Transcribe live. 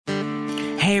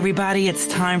Hey everybody, it's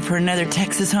time for another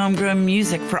Texas Homegrown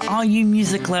Music. For all you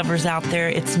music lovers out there,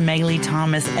 it's Maylee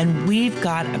Thomas, and we've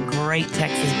got a great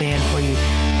Texas band for you.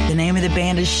 The name of the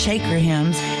band is Shaker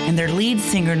Hymns, and their lead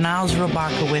singer, Niles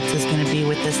Robakowitz, is going to be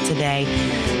with us today,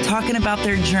 talking about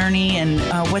their journey and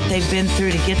what they've been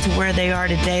through to get to where they are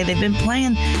today. They've been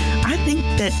playing, I think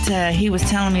that he was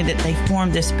telling me that they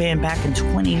formed this band back in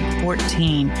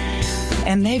 2014.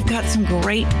 And they've got some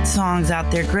great songs out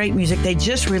there, great music. They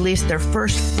just released their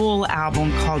first full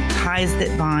album called Ties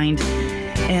That Bind.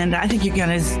 And I think you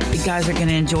guys are going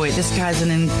to enjoy it. This guy's an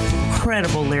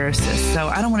incredible lyricist. So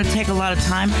I don't want to take a lot of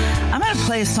time. I'm going to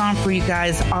play a song for you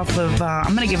guys off of,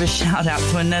 I'm going to give a shout out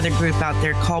to another group out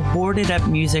there called Boarded Up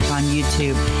Music on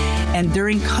YouTube. And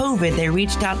during COVID, they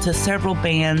reached out to several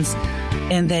bands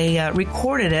and they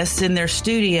recorded us in their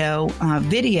studio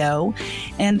video.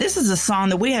 And this is a song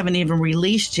that we haven't even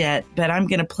released yet, but I'm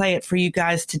going to play it for you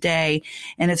guys today.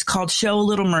 And it's called Show a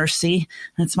Little Mercy.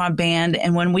 That's my band.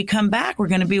 And when we come back, we're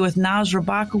going to be with Niles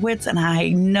Robakowitz, and I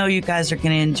know you guys are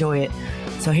going to enjoy it.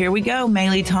 So here we go,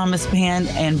 Maylee Thomas Band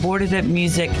and Boarded Up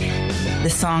Music. The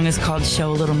song is called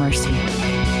Show a Little Mercy.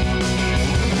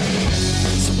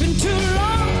 It's been too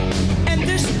long, and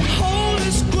this hole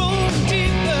is growing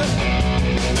deeper.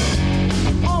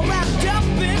 All wrapped up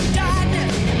in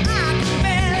darkness, I can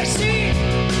barely see.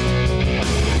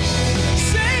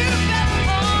 Say that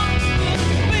all,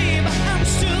 but baby, I'm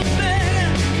still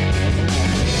there.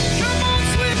 Come on,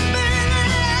 sweet baby,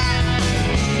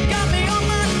 got me on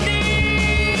my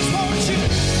knees. Won't you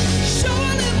show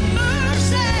a little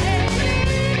mercy?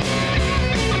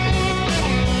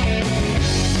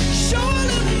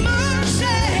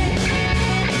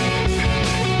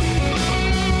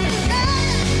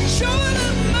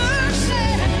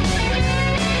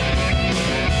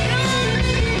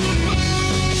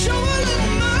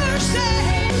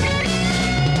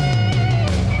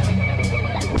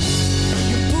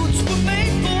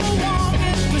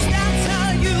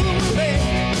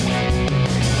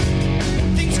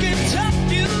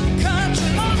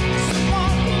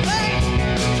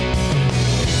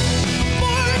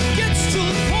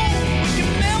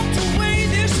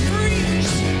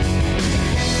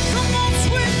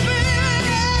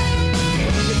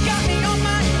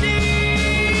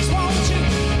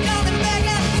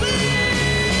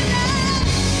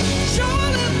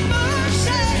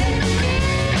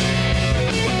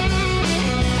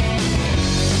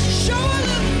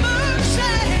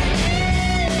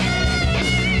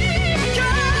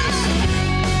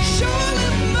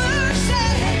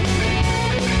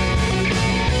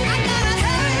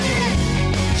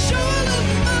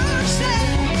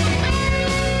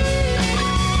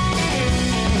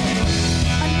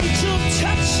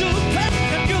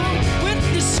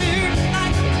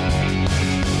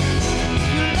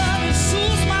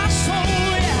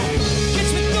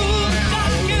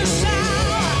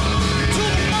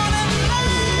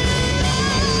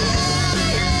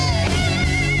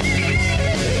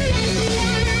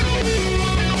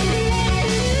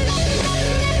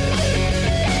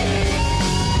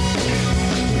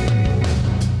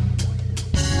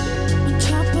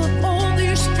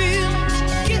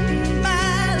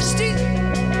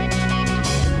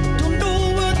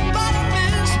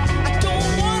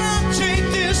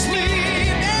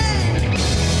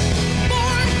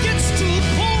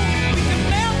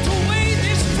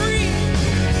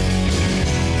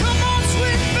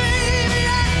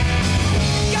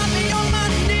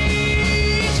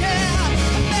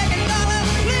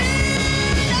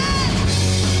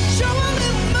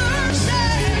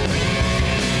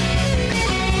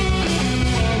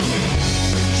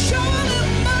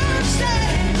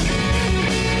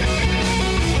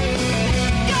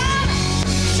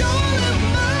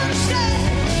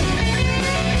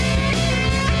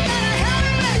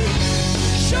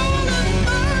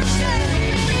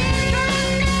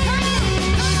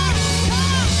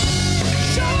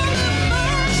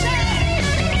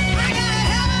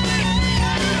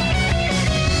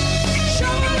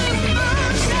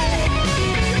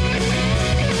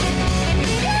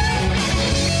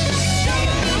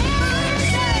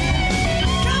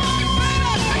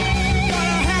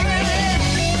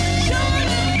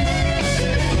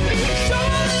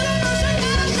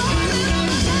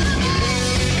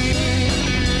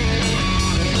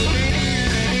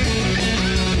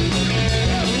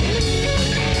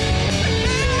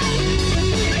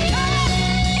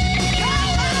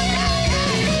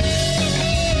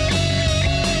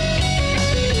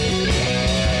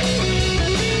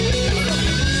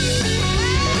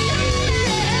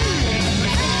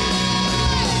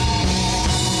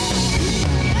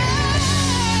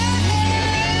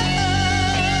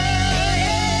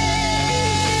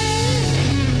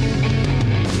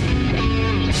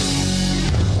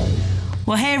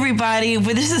 Well, hey, everybody.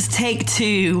 Well, this is take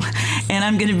 2, and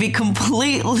I'm going to be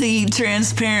completely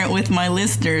transparent with my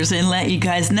listeners and let you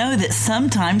guys know that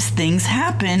sometimes things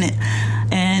happen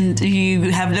and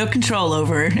you have no control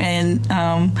over. And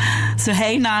so,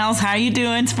 hey, Niles, how are you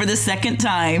doing for the second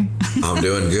time? I'm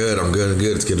doing good.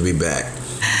 It's good to be back.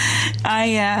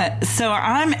 So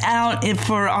I'm out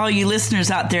for all you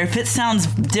listeners out there. If it sounds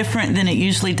different than it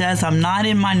usually does, I'm not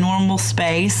in my normal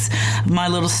space, my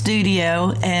little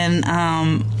studio, and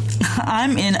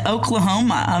I'm in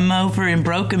Oklahoma. I'm over in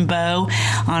Broken Bow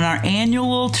on our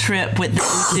annual trip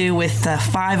that we do with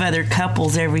 5 other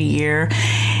couples every year.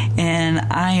 And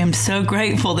I am so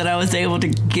grateful that I was able to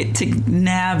get to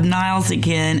nab Niles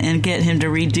again and get him to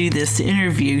redo this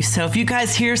interview. So if you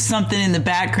guys hear something in the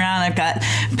background, I've got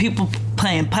people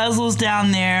playing puzzles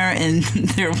down there, and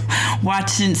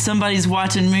somebody's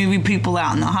watching movie people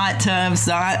out in the hot tub.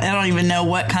 So I don't even know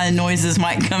what kind of noises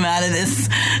might come out of this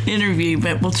interview,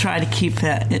 but we'll try to keep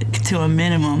it to a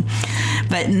minimum.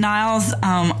 But Niles,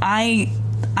 I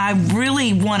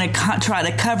really want to try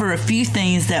to cover a few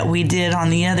things that we did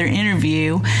on the other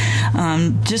interview,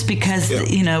 just because,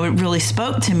 it really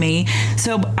spoke to me.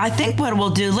 So I think what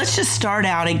we'll do, let's just start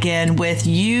out again with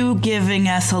you giving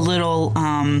us a little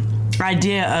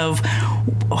idea of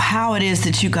how it is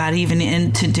that you got even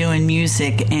into doing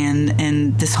music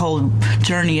and this whole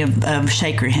journey of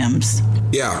Shaker Hymns.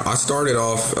 Yeah, I started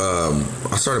off,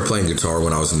 I started playing guitar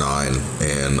when I was 9,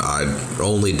 and I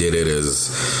only did it as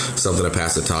something to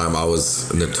pass the time. I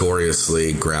was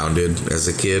notoriously grounded as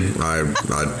a kid. I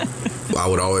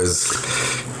would always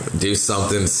do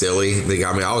something silly.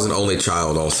 I was an only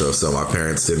child also, so my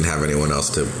parents didn't have anyone else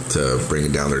to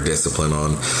bring down their discipline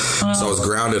on. So I was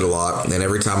grounded a lot, and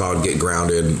every time I would get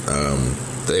grounded,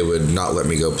 they would not let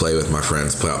me go play with my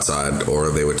friends, play outside, or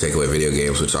they would take away video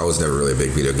games, which I was never really a big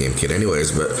video game kid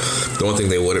anyways, but the one thing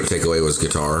they wouldn't take away was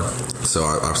guitar. So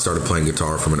I started playing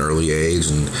guitar from an early age,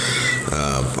 and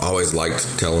always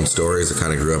liked telling stories. I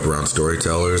kind of grew up around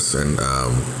storytellers, and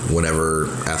whenever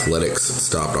athletics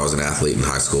stopped, I was an athlete in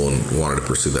high school and wanted to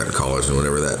pursue that in college, and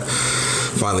whenever that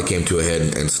finally came to a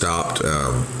head and stopped,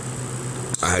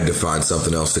 I had to find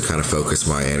something else to kind of focus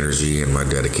my energy and my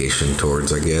dedication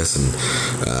towards, I guess. And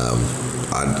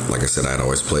like I said, I'd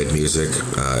always played music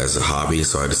as a hobby,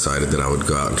 so I decided that I would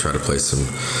go out and try to play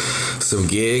some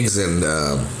gigs. And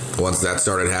once that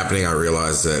started happening, I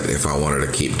realized that if I wanted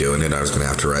to keep doing it, I was going to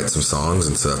have to write some songs.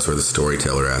 And so that's where the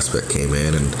storyteller aspect came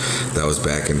in. And that was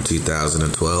back in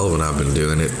 2012, and I've been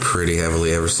doing it pretty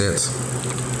heavily ever since.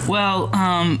 Well,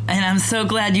 and I'm so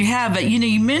glad you have. But,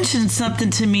 you mentioned something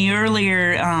to me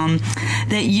earlier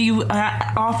that you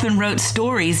often wrote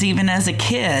stories even as a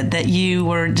kid, that you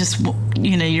were just,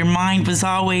 your mind was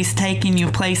always taking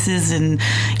you places and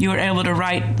you were able to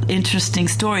write interesting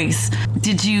stories.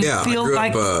 Did you feel I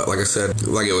grew up, like I said,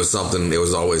 like it was something, it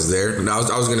was always there. And I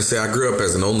was going to say, I grew up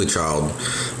as an only child.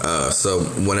 So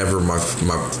whenever my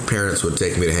parents would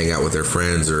take me to hang out with their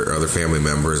friends or other family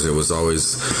members, it was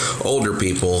always older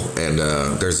people. And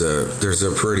there's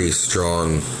a pretty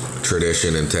strong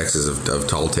tradition in Texas of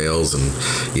tall tales, and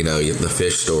the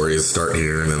fish stories start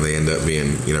here and then they end up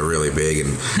being really big.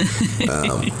 And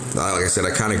like I said,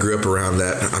 I kind of grew up around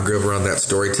that. I grew up around that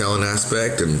storytelling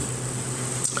aspect, and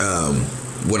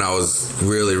when I was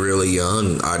really, really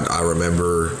young, I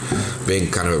remember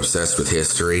being kind of obsessed with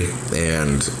history,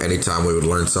 and anytime we would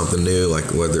learn something new,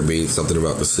 like whether it be something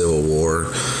about the Civil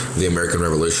War, the American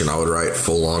Revolution, I would write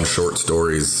full-on short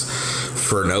stories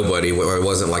for nobody. It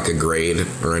wasn't like a grade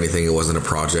or anything. It wasn't a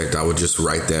project. I would just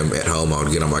write them at home. I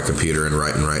would get on my computer and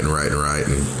write,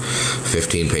 and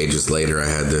 15 pages later, I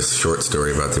had this short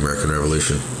story about the American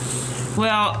Revolution.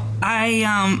 Well,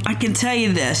 I can tell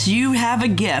you this. You have a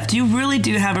gift. You really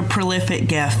do have a prolific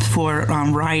gift for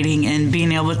writing and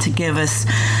being able to give us,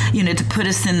 to put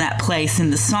us in that place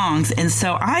in the songs. And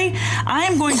so I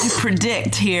am going to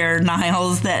predict here,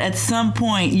 Niles, that at some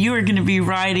point you are going to be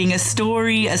writing a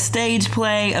story, a stage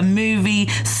play, a movie,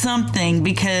 something,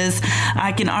 because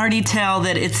I can already tell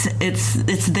that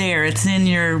it's there. It's in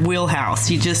your wheelhouse.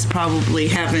 You just probably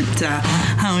haven't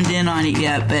honed in on it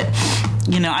yet, but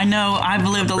I know I've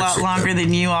lived a lot longer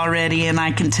than you already, and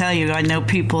I can tell you, I know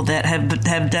people that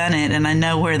have done it, and I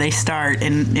know where they start,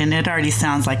 and it already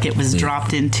sounds like it was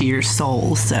dropped into your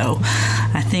soul. So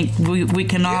I think we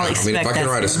can all expect that. If I can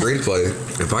write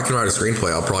a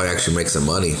screenplay, I'll probably actually make some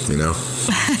money,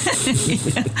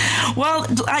 Well,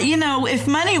 if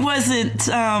money wasn't,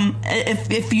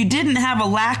 if you didn't have a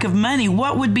lack of money,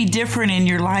 what would be different in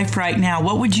your life right now?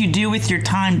 What would you do with your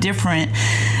time different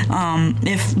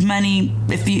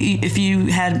if you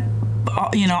had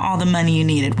all the money you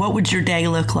needed? What would your day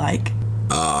look like?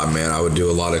 Man, I would do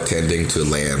a lot of tending to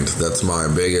land. That's my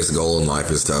biggest goal in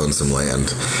life, is to own some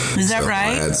land. Is that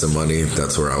right? If I had some money,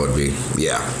 that's where I would be.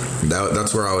 Yeah,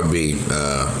 that's where I would be,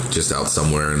 just out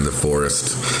somewhere in the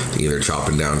forest, either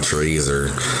chopping down trees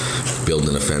or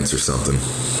building a fence or something.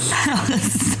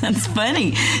 That's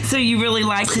funny. So you really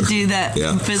like to do that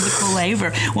Yeah. physical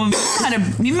labor. Well,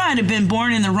 you might have been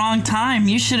born in the wrong time.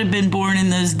 You should have been born in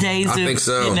those days I of, think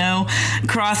so.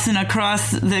 crossing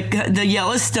across the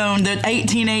Yellowstone, the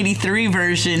 1883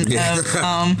 version Yeah.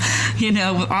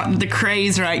 of, the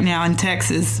craze right now in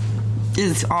Texas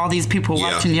is all these people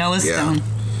Yeah. watching Yellowstone.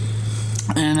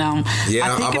 And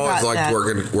Yeah, I think I've always about liked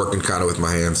that. working kind of with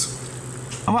my hands.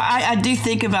 Well, I do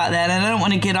think about that, and I don't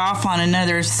want to get off on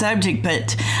another subject,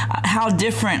 but how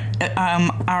different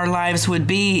our lives would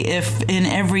be if in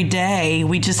every day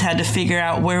we just had to figure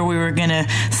out where we were going to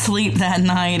sleep that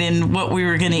night and what we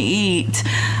were going to eat.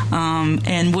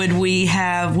 And would we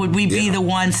be the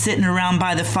one sitting around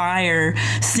by the fire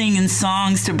singing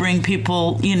songs to bring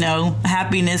people,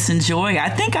 happiness and joy? I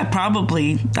think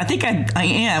I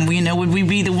am. Would we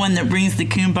be the one that brings the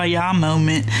kumbaya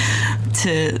moment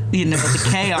to, the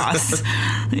chaos,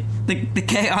 the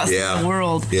chaos in the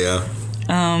world? Yeah.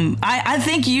 I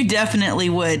think you definitely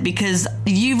would, because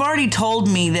you've already told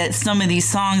me that some of these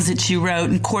songs that you wrote,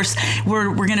 and of course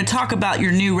we're going to talk about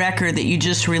your new record that you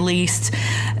just released,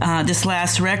 this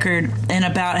last record, and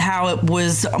about how it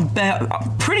was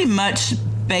pretty much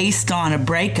based on a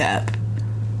breakup.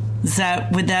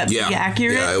 Would that be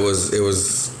accurate? Yeah, it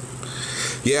was.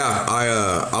 Yeah,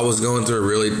 I was going through a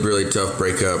really, really tough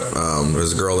breakup. There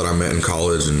was a girl that I met in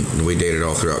college, and we dated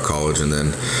all throughout college, and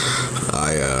then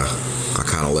I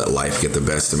kind of let life get the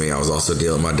best of me. I was also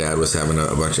my dad was having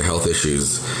a bunch of health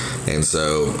issues, and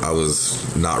so I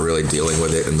was not really dealing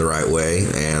with it in the right way,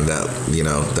 and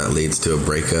that leads to a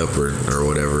breakup or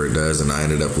whatever it does, and I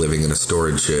ended up living in a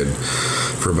storage shed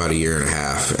for about a year and a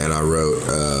half, and I wrote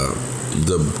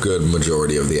the good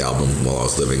majority of the album while I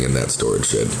was living in that storage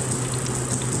shed.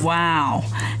 Wow.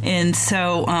 And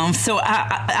so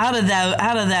out of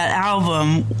that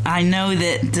album, I know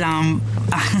that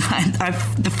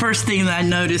the first thing that I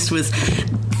noticed was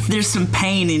there's some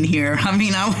pain in here. I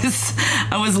mean, I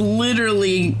was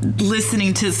literally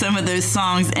listening to some of those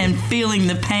songs and feeling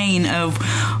the pain of,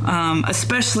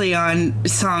 especially on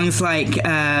songs like,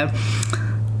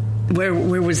 where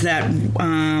was that?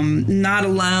 Not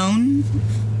Alone.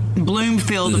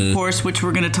 Bloomfield, of course, which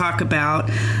we're going to talk about.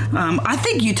 I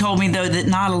think you told me, though, that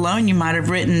Not Alone you might have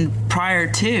written prior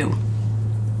to.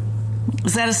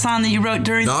 Was that a song that you wrote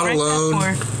during Not the breakup? Alone.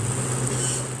 Or?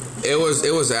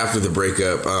 It was after the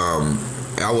breakup.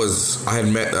 I had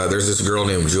met, there's this girl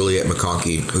named Juliette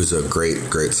McConkey, who's a great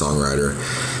songwriter,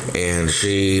 and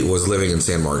she was living in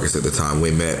San Marcos at the time. We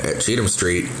met at Cheatham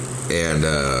Street, and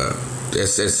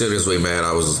as soon as we met,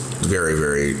 I was very,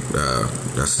 very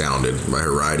astounded by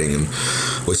her writing, and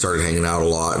we started hanging out a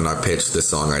lot, and I pitched this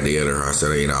song idea to her. I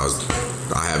said,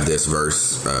 I have this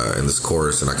verse and this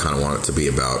chorus, and I kind of want it to be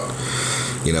about,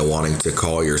 wanting to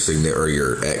call your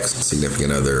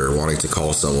ex-significant other, or wanting to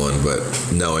call someone, but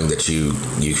knowing that you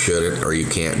shouldn't or you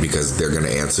can't, because they're going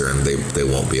to answer, and they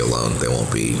won't be alone. They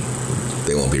won't be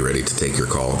ready to take your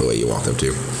call the way you want them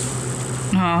to.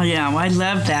 Oh, yeah. Well, I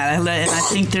love that. And I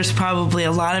think there's probably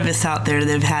a lot of us out there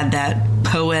that have had that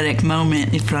poetic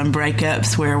moment from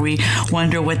breakups where we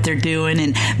wonder what they're doing,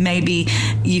 and maybe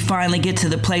you finally get to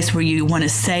the place where you want to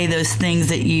say those things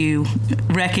that you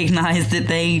recognize that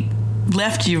they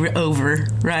left you over,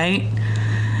 right?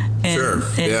 And, sure.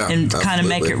 and kind of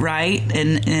make it right.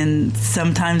 And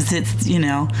sometimes it's,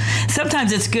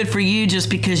 sometimes it's good for you just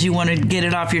because you want to get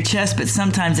it off your chest, but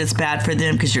sometimes it's bad for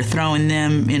them because you're throwing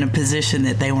them in a position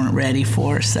that they weren't ready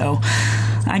for. So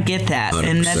I get that. 100%.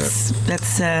 And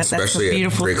that's a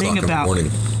beautiful thing about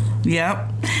it.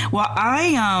 Yep. Well,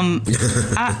 I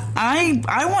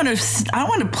want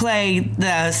to play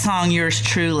the song "Yours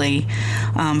Truly"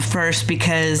 first,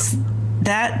 because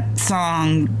that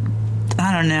song,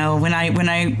 I don't know, when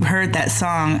I heard that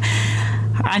song,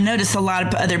 I noticed a lot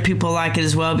of other people like it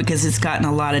as well, because it's gotten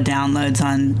a lot of downloads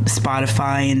on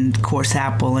Spotify and, of course,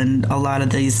 Apple and a lot of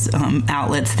these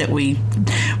outlets that we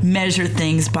measure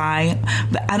things by.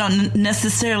 But I don't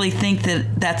necessarily think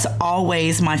that that's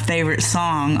always my favorite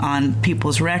song on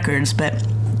people's records, but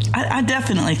I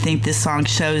definitely think this song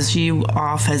shows you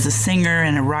off as a singer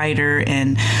and a writer,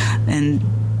 and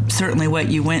certainly what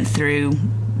you went through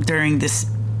during this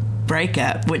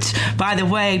breakup, which, by the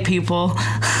way, people,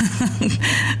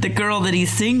 the girl that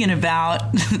he's singing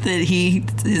about, that he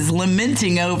is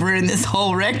lamenting over in this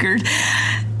whole record,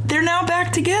 they're now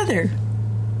back together.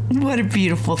 What a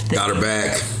beautiful thing. Got her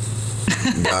back.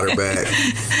 got her back.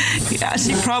 Yeah,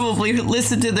 she probably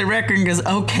listened to the record and goes,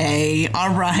 okay,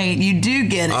 all right, you do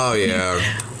get it. Oh yeah.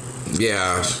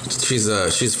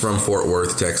 She's from Fort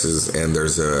Worth, Texas, and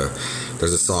there's a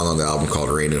song on the album called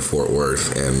Rain in Fort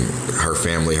Worth, and her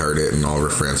family heard it and all her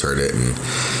friends heard it, and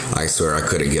I swear I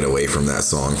couldn't get away from that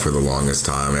song for the longest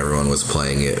time. Everyone was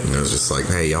playing it, and it was just like,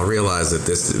 hey, y'all realize that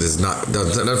this is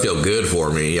doesn't feel good for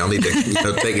me. Y'all need to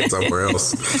take it somewhere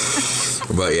else.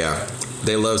 But yeah,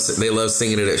 they love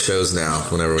singing it at shows now.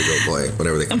 Whenever we go play,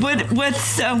 whenever they come.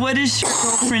 What is your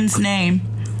girlfriend's name?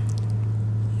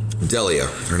 Delia.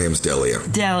 Her name's Delia.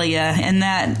 Delia, and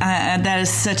that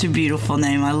is such a beautiful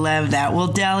name. I love that. Well,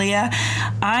 Delia,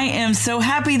 I am so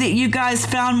happy that you guys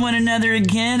found one another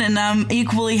again, and I'm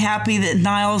equally happy that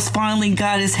Niles finally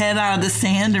got his head out of the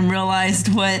sand and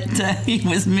realized what he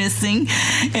was missing.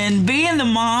 And being the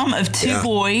mom of two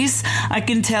boys, I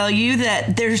can tell you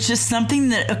that there's just something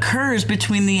that occurs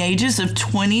between the ages of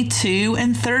 22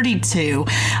 and 32.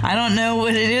 I don't know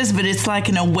what it is, but it's like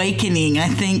an awakening. I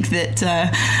think that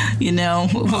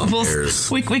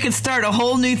we could start a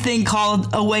whole new thing called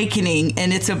Awakening,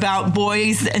 and it's about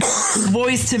boys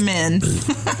to men.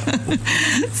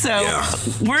 So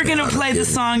we're gonna play the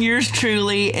song Yours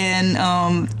Truly,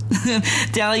 and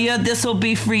Delia, this will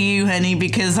be for you, honey,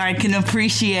 because I can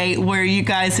appreciate where you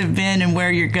guys have been and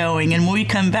where you're going. And when we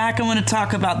come back, I want to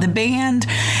talk about the band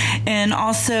and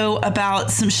also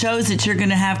about some shows that you're going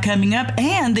to have coming up,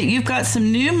 and that you've got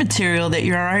some new material that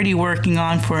you're already working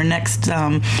on for our next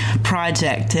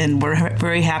project, and we're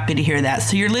very happy to hear that.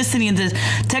 So you're listening to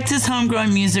Texas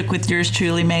Homegrown Music with yours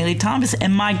truly, Maylee Thomas,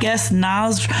 and my guest,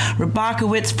 Niles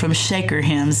Rabakowitz from Shaker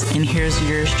Hymns, and here's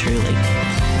yours truly.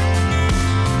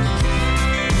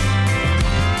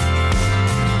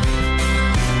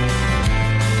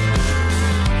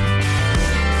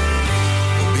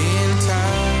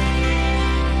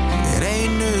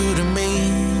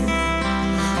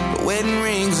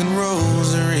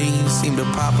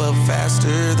 Pop up faster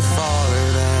the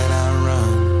farther that I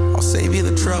run. I'll save you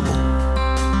the trouble.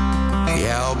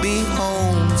 Yeah, I'll be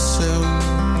home soon.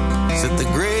 It's at the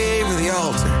grave or the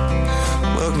altar.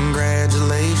 Well,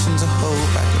 congratulations, I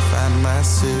hope I can find my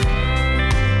suit.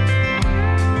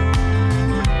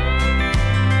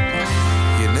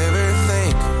 You never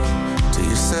think to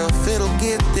yourself it'll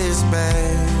get this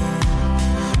bad.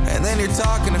 And then you're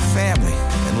talking to family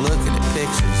and looking at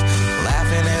pictures,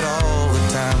 laughing at all the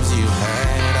times you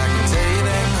had. I can tell you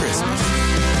that Christmas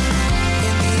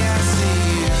in the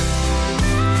ICU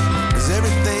is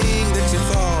everything that you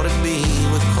thought it'd be,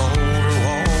 with colder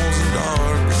walls and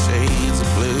darker shades of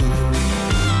blue.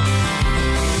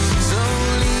 So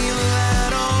leave the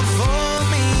light on for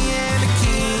me and a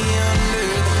key under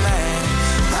the mat.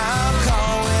 I'll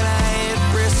call when I hit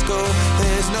Frisco.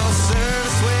 There's no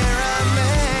service where I'm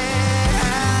at.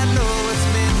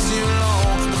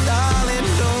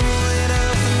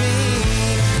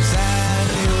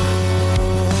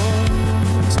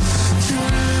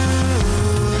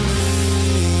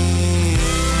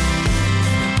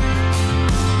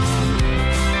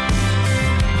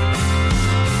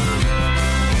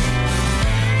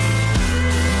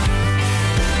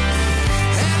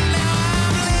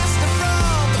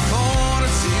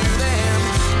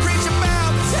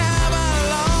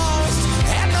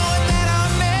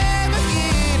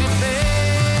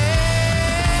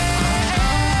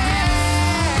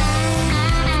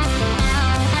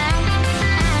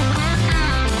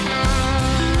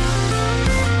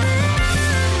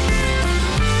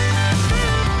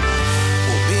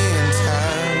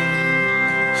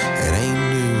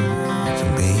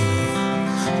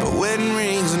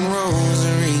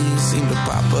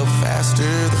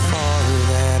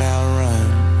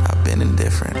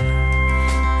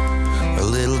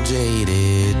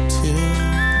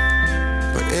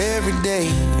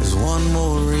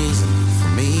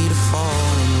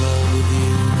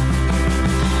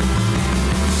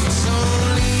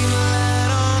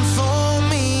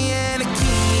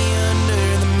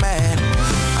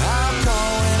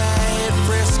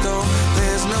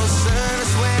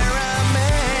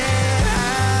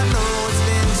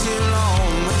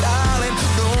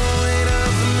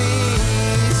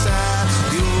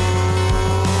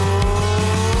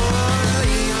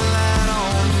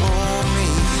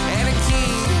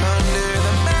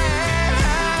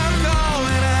 Go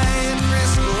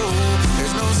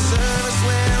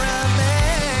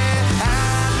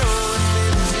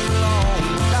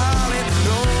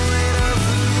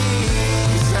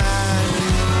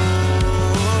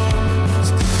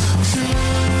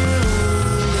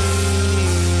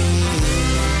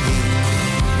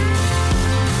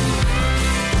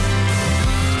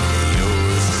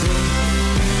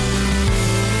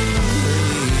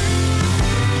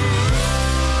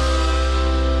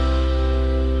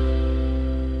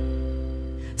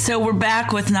So we're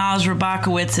back with Niles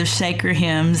Rabakowitz of Shaker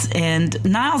Hymns. And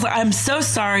Niles, I'm so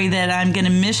sorry that I'm going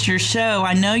to miss your show.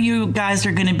 I know you guys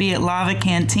are going to be at Lava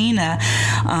Cantina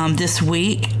this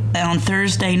week on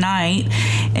Thursday night,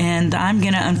 and I'm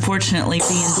going to unfortunately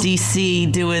be in D.C.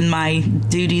 doing my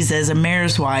duties as a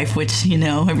mayor's wife, which, you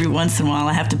know, every once in a while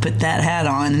I have to put that hat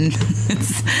on. And,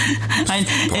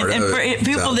 and for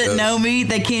people that know me,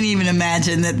 they can't even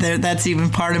imagine that that's even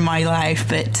part of my life.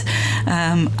 But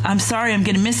I'm sorry I'm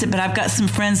going to miss it, but I've got some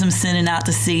friends I'm sending out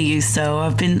to see you, so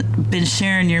I've been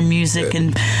sharing your music,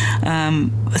 and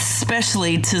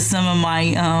especially to some of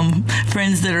my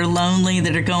friends that are lonely,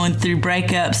 that are going through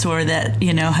breakups, or that,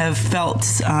 you know, have felt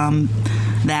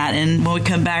that. And when we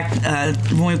come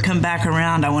back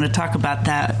around, I want to talk about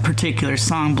that particular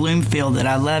song, Bloomfield, that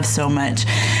I love so much.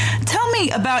 Tell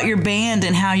me about your band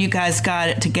and how you guys got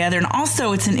it together, and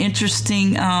also it's an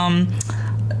interesting.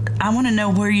 I want to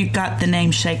know where you got the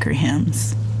name Shaker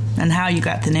Hymns and how you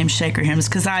got the name Shaker Hymns,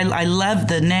 because I love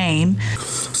the name.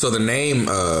 So the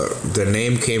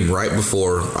name came right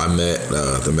before I met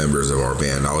the members of our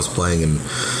band. I was playing in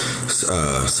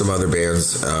some other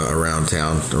bands around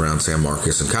town, around San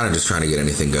Marcos, and kind of just trying to get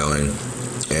anything going.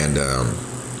 And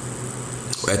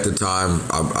at the time,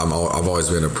 I've always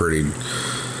been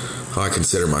I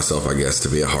consider myself, I guess, to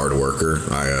be a hard worker.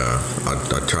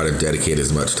 I try to dedicate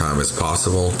as much time as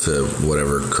possible to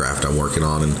whatever craft I'm working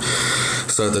on. And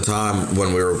so at the time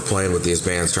when we were playing with these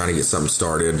bands, trying to get something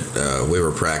started, we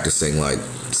were practicing like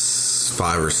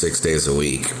 5 or 6 days a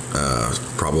week,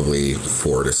 probably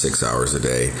 4 to 6 hours a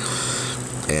day.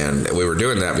 And we were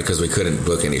doing that because we couldn't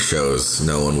book any shows.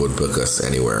 No one would book us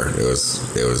anywhere. It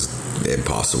was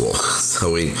impossible.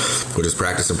 So we would just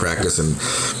practice, and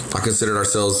I considered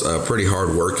ourselves pretty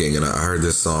hard working. And I heard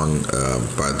this song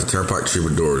by the Turnpike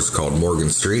Troubadours called Morgan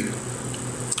Street,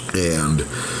 and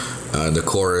the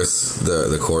chorus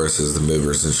is the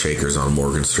movers and shakers on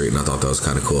Morgan Street, and I thought that was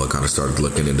kind of cool. I kind of started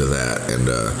looking into that,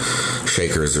 and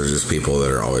shakers are just people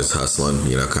that are always hustling,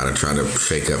 you know, kind of trying to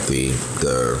shake up the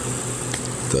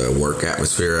work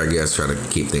atmosphere, I guess, trying to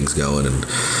keep things going. And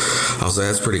I was like,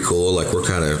 that's pretty cool. Like, we're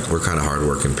kind of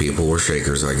hardworking people. We're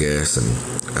shakers, I guess.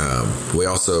 And we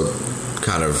also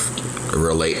kind of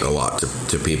relate a lot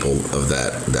to people of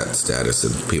that status,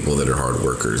 and people that are hard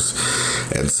workers.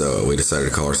 And so we decided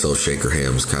to call ourselves Shaker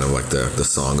Hymns, kind of like the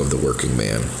song of the working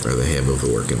man, or the hymn of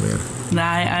the working man.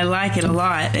 I like it a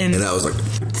lot. And that was like...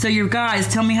 So your guys,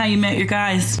 tell me how you met your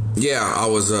guys. Yeah, I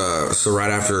was... so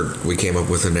right after we came up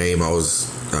with the name, I was...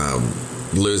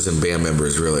 losing band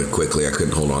members really quickly. I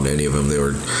couldn't hold on to any of them. They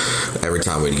were, every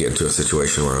time we'd get into a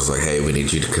situation where I was like, hey, we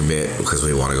need you to commit because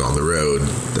we want to go on the road,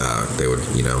 they would,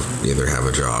 you know, either have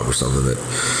a job or something that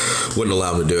wouldn't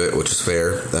allow them to do it, which is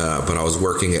fair. But I was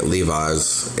working at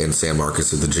Levi's in San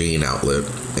Marcos at the Gene outlet,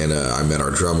 and I met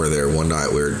our drummer there one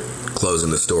night. We were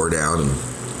closing the store down, and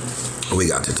we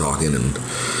got to talking, and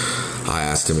I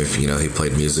asked him if, you know, he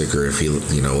played music, or if he,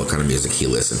 you know, what kind of music he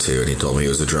listened to, and he told me he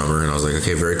was a drummer, and I was like,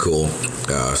 okay, very cool.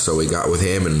 So we got with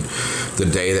him, and the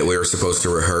day that we were supposed to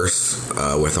rehearse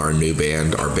with our new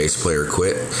band, our bass player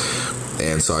quit,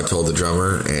 and so I told the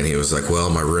drummer, and he was like, well,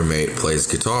 my roommate plays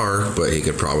guitar, but he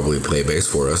could probably play bass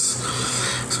for us.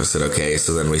 So I said, okay.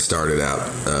 So then we started out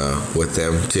with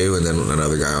them too, and then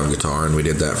another guy on guitar, and we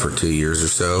did that for 2 years or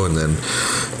so, and then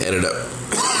ended up,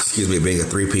 being a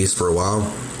three-piece for a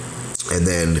while. And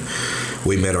then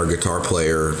we met our guitar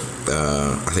player,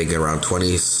 I think around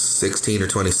 2016 or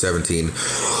 2017.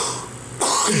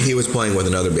 He was playing with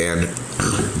another band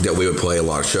that we would play a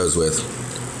lot of shows with.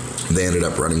 They ended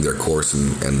up running their course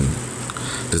and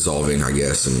dissolving, I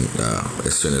guess. And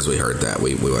as soon as we heard that,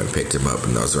 we went and picked him up.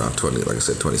 And that was around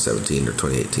 2017 or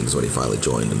 2018 is when he finally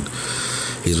joined. And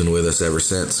he's been with us ever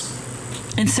since.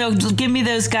 And so give me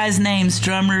those guys' names,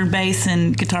 drummer, bass,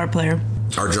 and guitar player.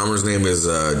 Our drummer's name is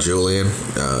Julian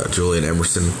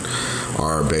Emerson.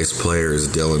 Our bass player is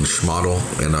Dylan Schmottel,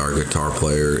 and our guitar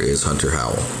player is Hunter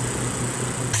Howell.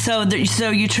 So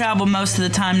you travel most of the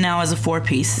time now as a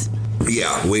four-piece?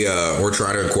 Yeah, we're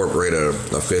trying to incorporate a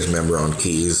fifth member on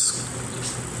keys,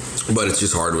 but it's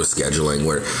just hard with scheduling.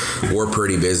 We're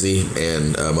pretty busy,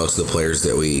 and most of the players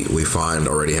that we find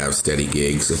already have steady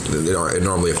gigs.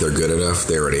 Normally, if they're good enough,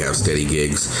 they already have steady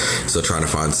gigs. So trying to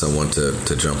find someone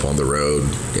to jump on the road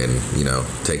and, you know,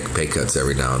 take pay cuts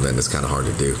every now and then is kind of hard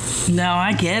to do. No,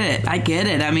 I get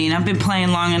it. I mean, I've been playing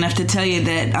long enough to tell you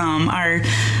that our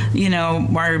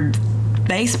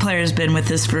bass player has been with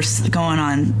us for going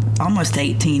on almost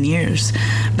 18 years,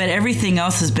 but everything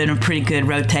else has been a pretty good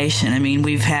rotation. I mean,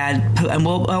 we've had, and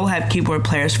we'll have keyboard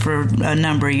players for a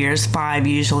number of years, 5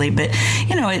 usually, but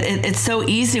you know, it's so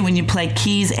easy when you play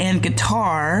keys and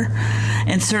guitar,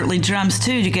 and certainly drums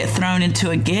too, to get thrown into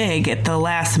a gig at the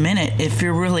last minute. If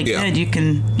you're really good, you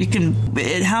can.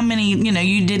 How many? You know,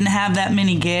 you didn't have that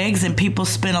many gigs, and people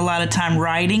spent a lot of time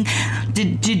writing.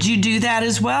 Did you do that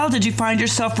as well? Did you find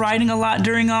yourself writing a lot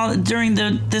during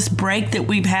this break that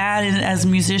we've had as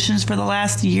musicians for the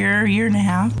last year and a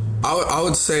half? I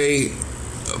would say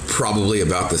probably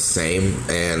about the same,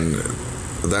 and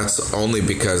that's only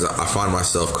because I find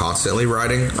myself constantly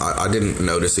writing. I didn't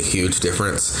notice a huge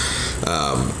difference.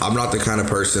 I'm not the kind of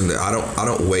person that I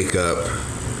don't wake up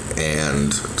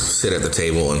and sit at the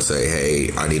table and say,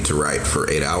 hey, I need to write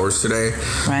for 8 hours today.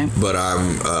 Right. But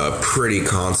I'm pretty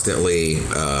constantly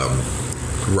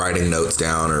writing notes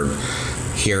down or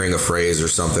hearing a phrase or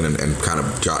something and kind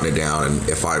of jotting it down. And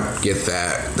if I get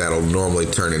that, that'll normally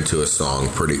turn into a song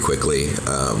pretty quickly.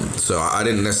 So I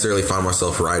didn't necessarily find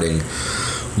myself writing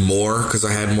more because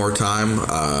I had more time.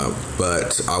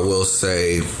 But I will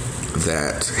say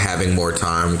that having more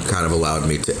time kind of allowed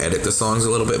me to edit the songs a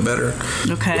little bit better.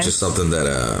 Okay. Which is something that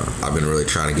I've been really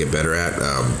trying to get better at.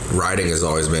 Writing has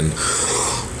always been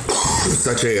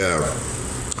such a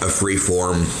free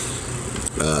form,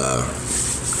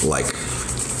 like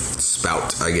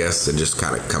spout, I guess. It just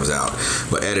kind of comes out.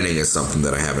 But editing is something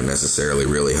that I haven't necessarily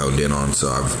really honed in on. So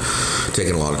I've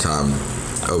taken a lot of time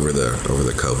over the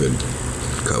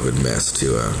COVID mess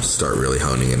to start really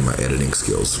honing in my editing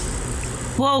skills.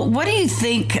 Well, what do you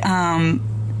think, you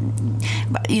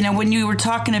know, when you were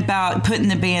talking about putting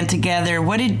the band together,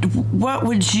 what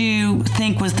would you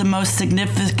think was the most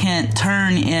significant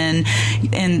turn in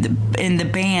the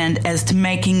band as to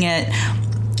making it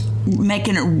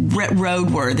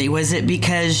roadworthy? Was it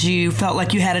because you felt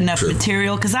like you had enough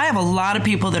material? Because I have a lot of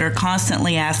people that are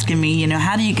constantly asking me, you know,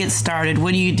 how do you get started?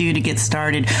 What do you do to get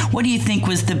started? What do you think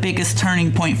was the biggest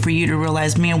turning point for you to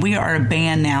realize, man, we are a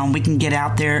band now and we can get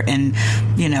out there and,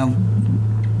 you know,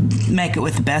 make it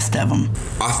with the best of them?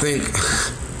 I think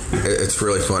it's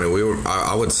really funny.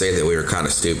 I would say that we were kind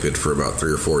of stupid for about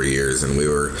 3 or 4 years, and we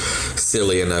were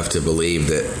silly enough to believe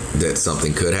that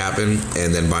something could happen.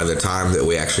 And then by the time that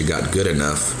we actually got good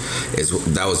enough,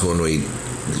 that was when we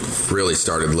really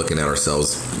started looking at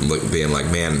ourselves, being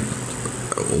like, man,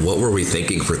 what were we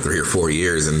thinking for 3 or 4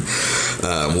 years? And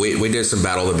we did some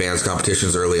Battle of the Bands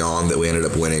competitions early on that we ended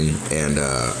up winning. And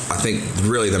I think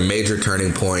really the major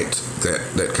turning point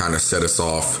that kind of set us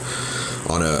off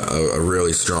on a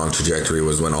really strong trajectory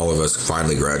was when all of us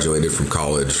finally graduated from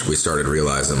college. We started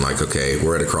realizing, like, okay,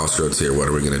 we're at a crossroads here. What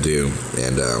are we going to do?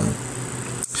 And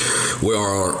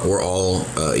we're all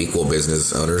equal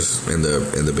business owners in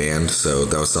the band, so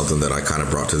that was something that I kind of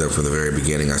brought to them from the very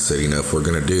beginning. I said, you know, if we're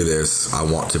going to do this, I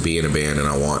want to be in a band, and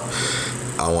I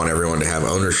want everyone to have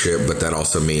ownership, but that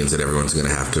also means that everyone's going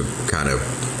to have to kind of,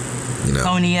 you know,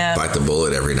 pony up, bite the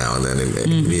bullet every now and then,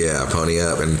 and pony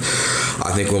up. And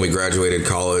I think when we graduated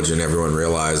college and everyone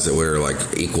realized that we were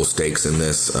like equal stakes in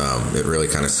this, it really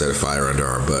kind of set a fire under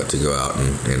our butt to go out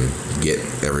and get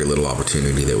every little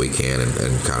opportunity that we can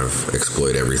and kind of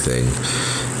exploit everything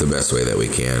the best way that we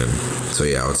can. And so,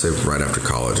 yeah, I would say right after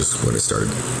college is when it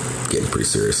started getting pretty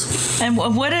serious. And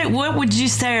what would you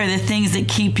say are the things that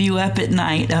keep you up at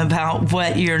night about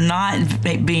what you're not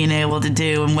being able to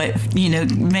do, and what, you know,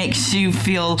 makes you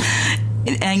feel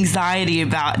anxiety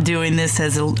about doing this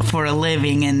for a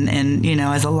living and you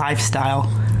know, as a lifestyle?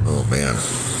 Oh man,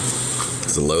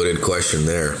 it's a loaded question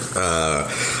there. I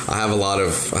have a lot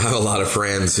of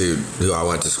friends who I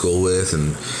went to school with,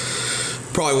 and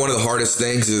probably one of the hardest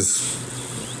things is,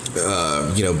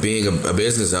 you know, being a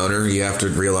business owner, you have to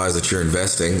realize that you're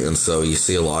investing. And so you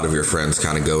see a lot of your friends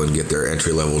kind of go and get their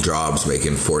entry-level jobs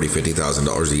making $40,000,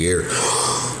 $50,000 a year.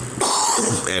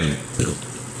 And,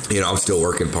 you know, I'm still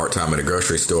working part-time at a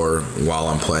grocery store while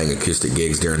I'm playing acoustic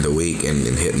gigs during the week and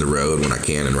hitting the road when I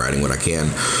can and writing when I can.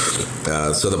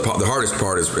 So the hardest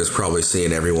part is probably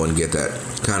seeing everyone get that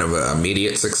kind of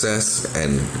immediate success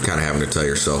and kind of having to tell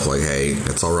yourself, like, hey,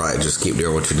 it's all right. Just keep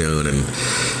doing what you're doing and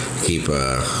keep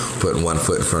putting one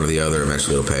foot in front of the other.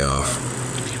 Eventually it'll pay off.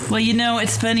 Well, you know,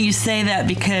 it's funny you say that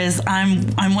because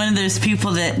I'm one of those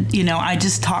people that, you know, I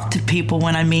just talk to people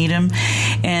when I meet them,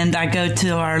 and I go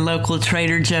to our local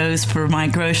Trader Joe's for my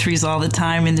groceries all the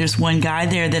time, and there's one guy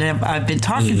there that I've been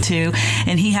talking to,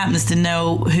 and he happens to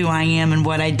know who I am and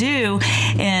what I do,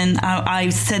 and I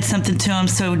said something to him.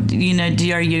 So, you know, do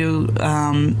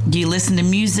you listen to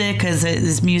music?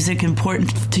 Is music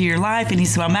important to your life? And he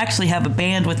said, well, I actually have a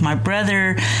band with my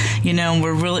brother, you know, and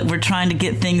we're trying to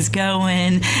get things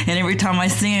going. And every time I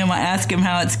see him, I ask him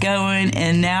how it's going.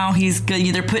 And now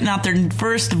they're putting out their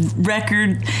first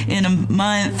record in a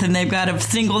month, and they've got a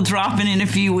single dropping in a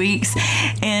few weeks.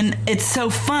 And it's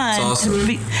so fun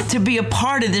awesome. to be a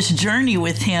part of this journey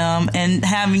with him, and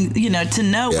having, you know, to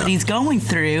know what he's going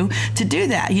through to do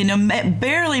that. You know,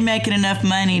 barely making enough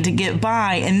money to get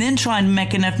by, and then trying to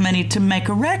make enough money to make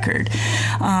a record.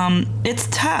 It's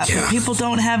tough. Yeah. People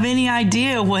don't have any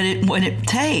idea what it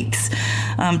takes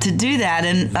to do that.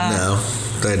 And no,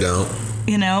 they don't.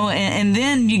 You know, and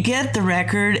then you get the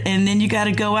record, and then you got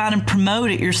to go out and promote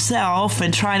it yourself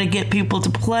and try to get people to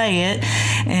play it,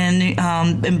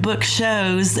 and book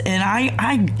shows. And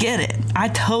I get it. I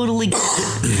totally get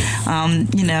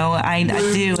it. You know, I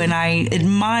do, and I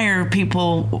admire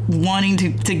people wanting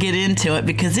to get into it,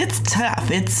 because it's tough.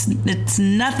 It's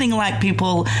nothing like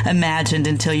people imagined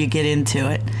until you get into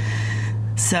it.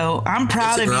 So I'm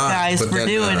proud of you guys for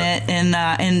doing it, and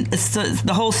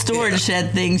the whole storage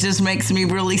shed thing just makes me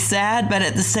really sad. But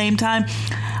at the same time,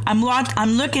 I'm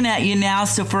looking at you now.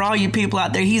 So for all you people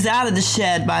out there, he's out of the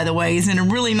shed. By the way, he's in a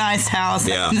really nice house.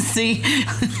 Yeah. I can see.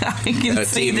 I can a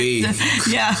see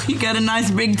TV. Yeah, you got a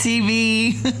nice big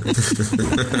TV.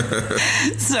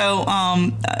 So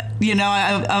you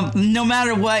know, no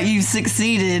matter what, you've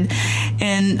succeeded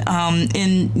in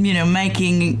you know,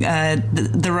 making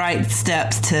the right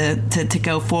steps to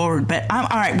go forward. But all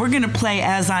right, we're going to play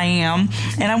As I Am,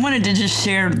 and I wanted to just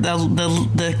share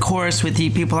the chorus with you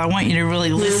people. I want you to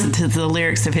really listen to the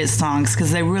lyrics of his songs,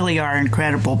 because they really are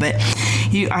incredible. But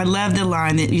I love the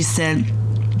line that you said,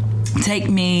 take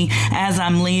me as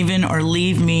I'm leaving, or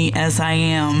leave me as I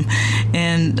am.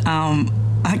 And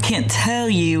I can't tell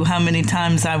you how many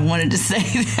times I wanted to say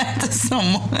that to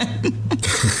someone.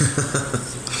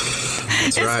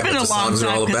 That's right. Been a What the long songs are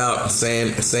time, all about,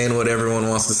 saying what everyone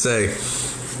wants to say.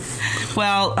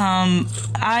 Well,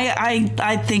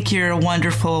 I think you're a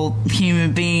wonderful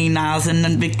human being, Niles,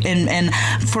 and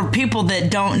for people that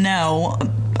don't know,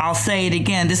 I'll say it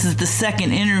again. This is the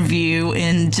second interview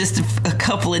in just a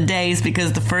couple of days,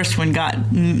 because the first one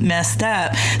got messed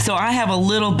up. So I have a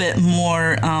little bit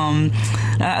more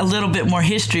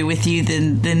history with you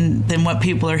than what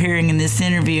people are hearing in this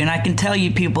interview. And I can tell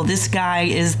you, people, this guy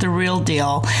is the real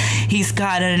deal. He's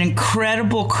got an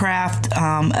incredible craft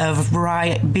of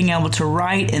being able to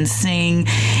write and sing,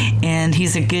 and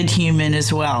he's a good human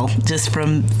as well, just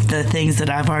from the things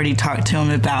that I've already talked to him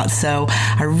about. So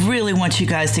I really want you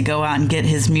guys to go out and get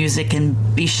his music, and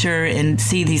be sure and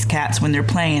see these cats when they're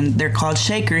playing. They're called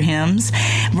Shaker Hymns.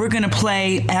 We're going to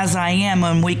play As I Am.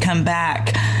 When we come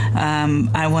back,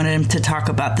 I wanted him to talk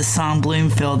about the song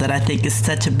Bloomfield, that I think is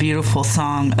such a beautiful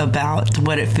song about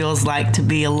what it feels like to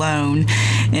be alone,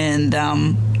 and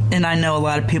I know a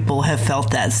lot of people have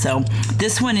felt that. So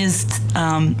this one is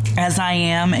As I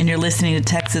Am, and you're listening to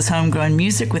Texas Homegrown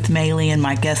Music with Maylee and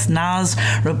my guest Naz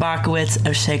Rabakowitz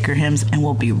of Shaker Hymns, and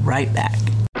we'll be right back.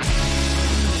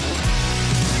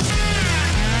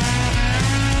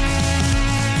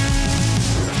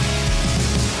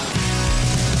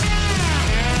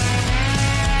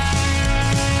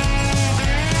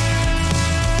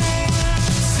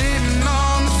 Sitting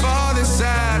on the farthest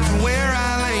side from where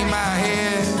I lay my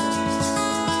head.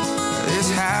 This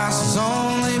house is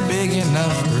only big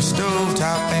enough for a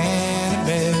stovetop and a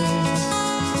bed.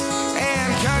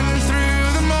 And cutting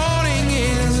through the morning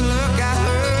is a look I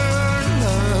heard and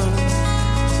love.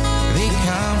 The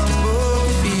comfortable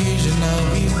confusion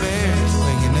of you barely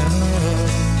waking up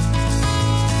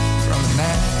from the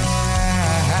night.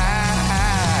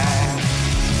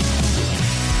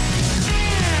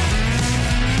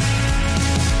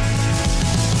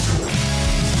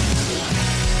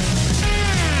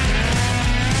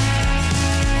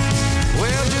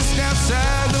 Well, just outside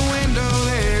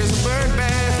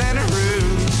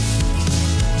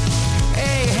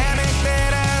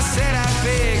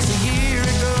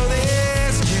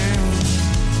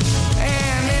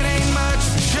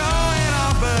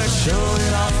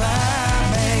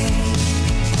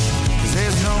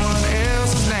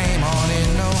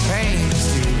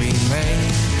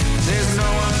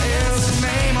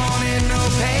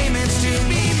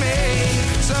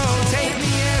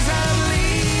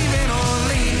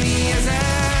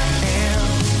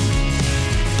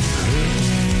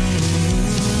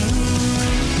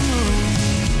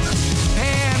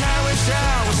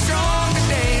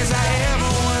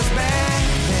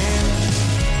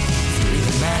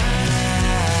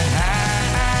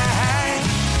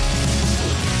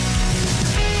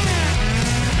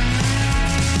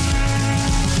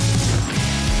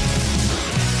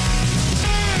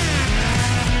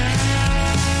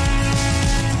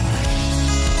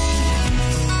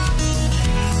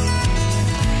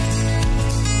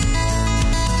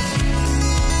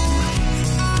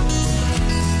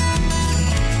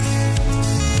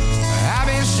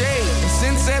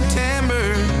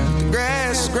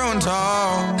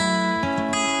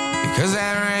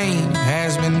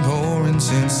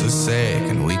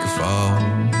second we could fall.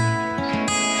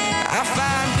 I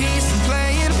find peace in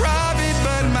playing private,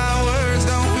 but my words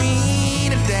don't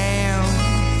mean a damn.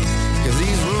 'Cause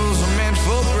these rules were meant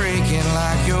for breaking,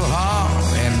 like your heart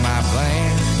and my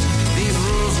plans. These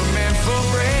rules were meant for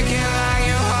breaking, like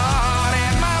your heart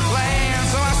and my plans.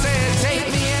 So I said, take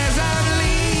me as I'm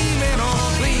leaving,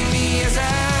 or leave me as I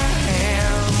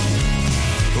am.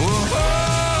 Whoa.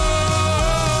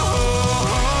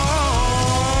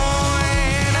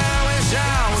 And I wish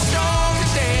I was strong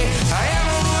today. I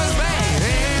ever was back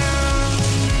then.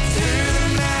 Through the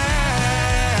night,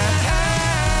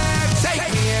 take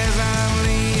me as I'm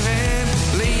leaving,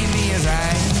 leave me as I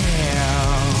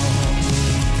am.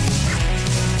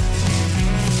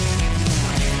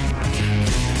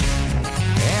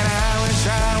 And I wish I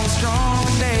was strong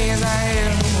today as I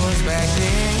ever was back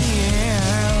then.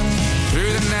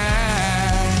 Through the night.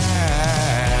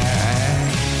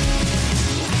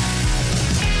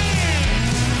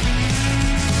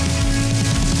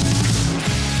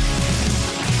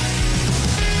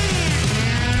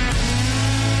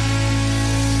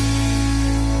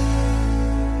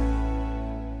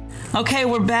 Okay,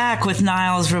 we're back with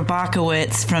Niles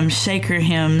Rabakowitz from Shaker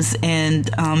Hymns, and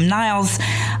Niles,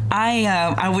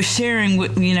 I was sharing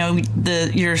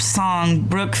your song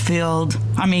Bloomfield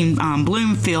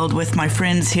with my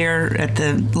friends here at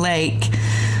the lake,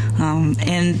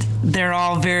 and they're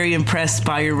all very impressed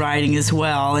by your writing as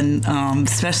well, and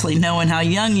especially knowing how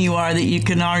young you are that you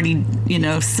can already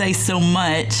say so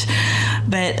much,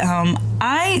 but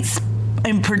I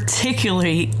am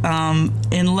particularly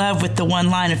in love with the one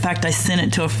line. In fact, I sent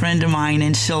it to a friend of mine,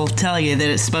 and she'll tell you that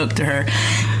it spoke to her.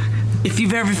 If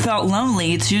you've ever felt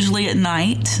lonely, it's usually at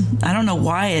night. I don't know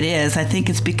why it is. I think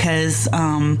it's because,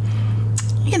 one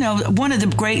of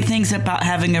the great things about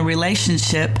having a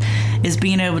relationship is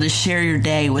being able to share your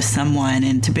day with someone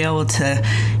and to be able to,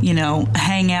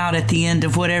 hang out at the end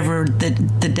of whatever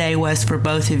the day was for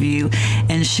both of you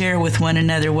and share with one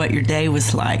another what your day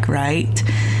was like, right?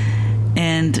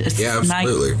 And Yeah,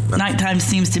 absolutely. Nighttime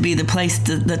seems to be the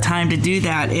time to do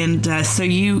that. And so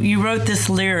you wrote this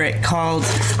lyric called,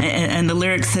 and the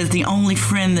lyric says, "The only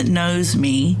friend that knows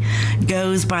me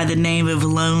goes by the name of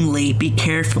Lonely. Be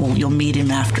careful, you'll meet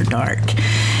him after dark."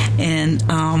 And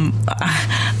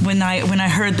when I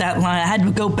heard that line, I had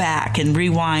to go back and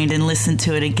rewind and listen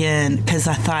to it again, because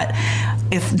I thought,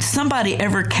 if somebody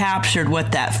ever captured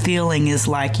what that feeling is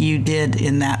like, you did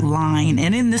in that line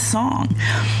and in this song.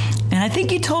 And I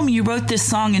think you told me you wrote this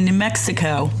song in New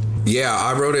Mexico. Yeah,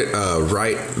 I wrote it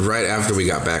right after we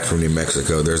got back from New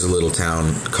Mexico. There's a little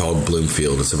town called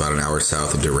Bloomfield. It's about an hour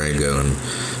south of Durango, and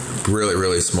really,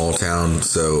 really small town.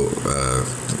 So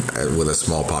with a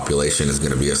small population, is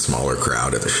going to be a smaller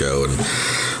crowd at the show. And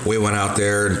we went out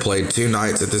there and played 2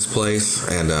 nights at this place.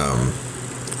 And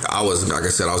I was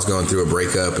going through a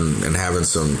breakup and having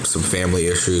some family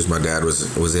issues. My dad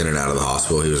was in and out of the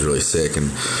hospital. He was really sick,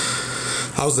 and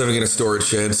I was living in a storage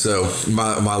shed, so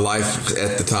my life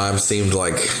at the time seemed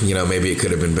like, maybe it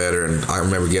could have been better. And I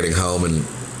remember getting home, and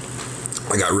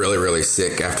I got really, really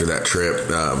sick after that trip.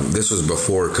 This was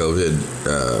before COVID,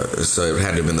 so it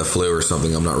had to have been the flu or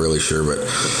something. I'm not really sure, but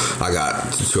I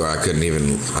got to where I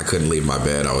couldn't leave my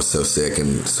bed. I was so sick,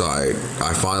 and so I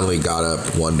finally got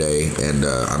up one day, and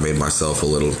I made myself a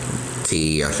little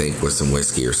tea, I think, with some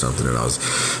whiskey or something, and I was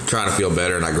trying to feel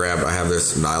better, and I have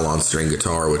this nylon string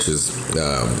guitar, which is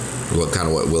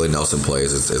what Willie Nelson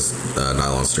plays. Is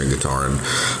nylon string guitar, and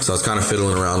so I was kind of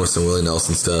fiddling around with some Willie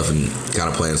Nelson stuff and kind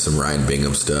of playing some Ryan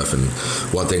Bingham stuff. And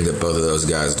one thing that both of those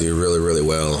guys do really, really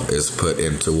well is put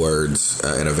into words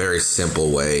in a very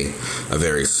simple way a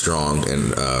very strong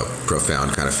and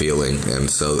profound kind of feeling. And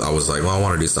so I was like, well, I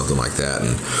want to do something like that,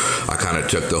 and I kind of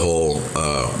took the whole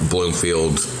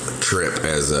Bloomfield trip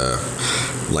as a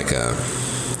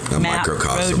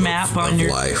microcosm road map on your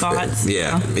life. Thoughts.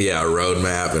 Yeah, a road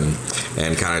map, and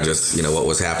kind of just what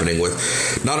was happening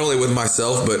with not only with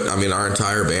myself, but I mean our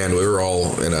entire band. We were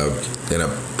all in a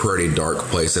pretty dark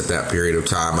place at that period of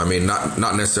time. I mean, not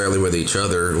necessarily with each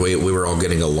other. We were all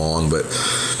getting along, but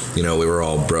we were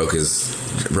all broke as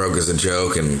a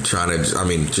joke, and trying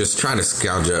to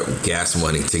scrounge up gas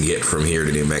money to get from here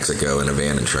to New Mexico in a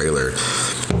van and trailer.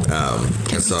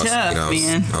 And so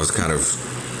I was kind of.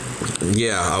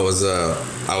 Yeah, I was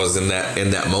in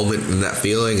that moment, in that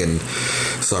feeling, and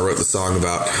so I wrote the song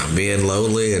about being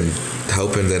lonely and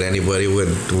hoping that anybody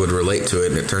would relate to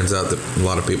it, and it turns out that a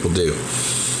lot of people do.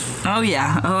 Oh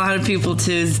yeah, a lot of people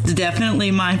too. Definitely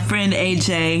my friend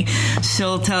AJ,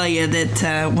 she'll tell you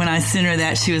that when I sent her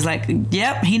that, she was like,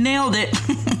 yep, he nailed it.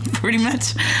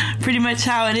 pretty much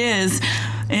how it is.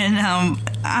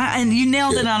 And you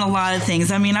nailed it on a lot of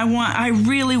things. I mean, I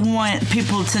really want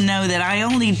people to know that I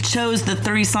only chose the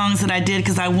 3 songs that I did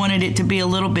because I wanted it to be a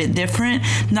little bit different,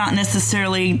 not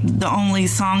necessarily the only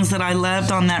songs that I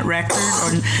loved on that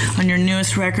record, on your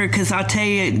newest record, because I'll tell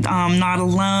you, Not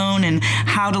Alone and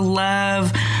How to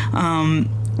Love,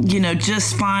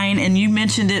 Just Fine, and you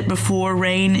mentioned it before,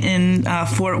 Rain in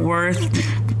Fort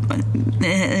Worth.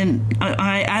 And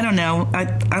I don't know. I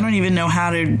don't even know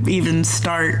how to even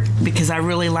start, because I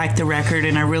really like the record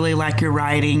and I really like your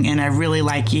writing and I really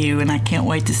like you, and I can't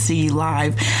wait to see you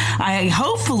live.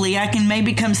 Hopefully I can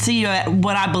maybe come see you at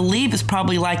what I believe is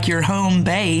probably like your home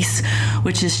base,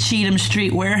 which is Cheatham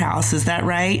Street Warehouse. Is that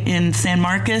right, in San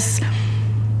Marcos?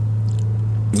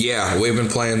 Yeah, we've been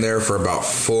playing there for about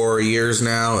 4 years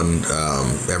now, and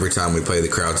every time we play, the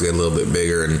crowds get a little bit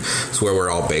bigger, and it's where we're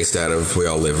all based out of. We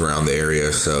all live around the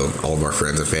area, so all of our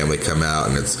friends and family come out,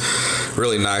 and it's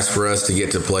really nice for us to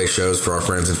get to play shows for our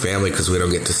friends and family, because we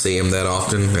don't get to see them that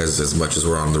often, as much as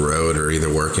we're on the road or either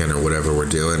working or whatever we're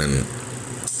doing, and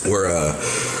we're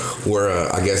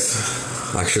I guess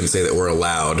I shouldn't say that we're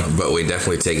allowed, but we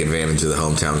definitely take advantage of the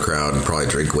hometown crowd and probably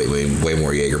drink way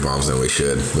more Jaeger bombs than we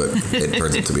should. But it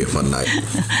turns out to be a fun night.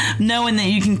 Knowing that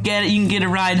you can get a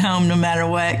ride home no matter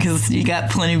what, because you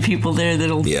got plenty of people there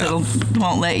that'll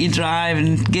won't let you drive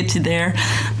and get you there.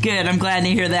 Good. I'm glad to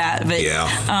hear that. But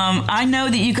I know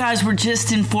that you guys were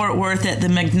just in Fort Worth at the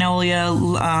Magnolia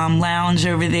Lounge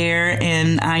over there,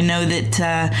 and I know that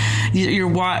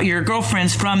your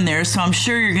girlfriend's from there, so I'm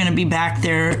sure you're going to be back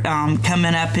there coming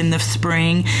up in the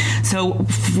spring. So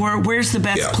where's the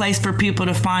best place for people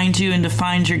to find you and to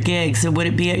find your gigs? Would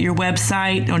it be at your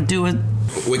website, or do it?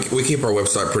 We keep our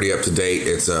website pretty up to date.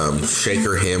 It's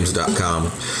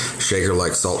shakerhymns.com. Shaker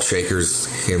like salt shakers,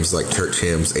 hymns like church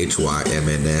hymns,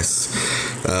 HYMNS.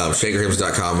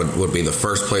 Shakerhymns.com would be the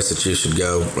first place that you should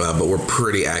go. But we're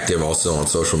pretty active also on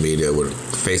social media with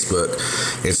Facebook,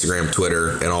 Instagram,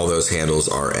 Twitter, and all those handles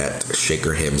are at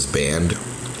Shaker Hymns Band.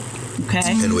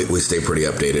 Okay. And we stay pretty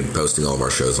updated, posting all of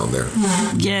our shows on there.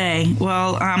 Yay.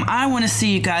 Well, I want to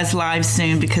see you guys live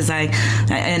soon, because I'd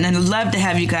love to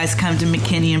have you guys come to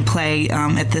McKinney and play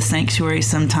at the Sanctuary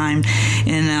sometime.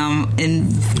 And I'm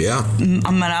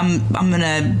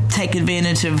gonna take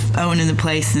advantage of owning the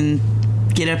place and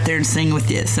get up there and sing with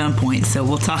you at some point. So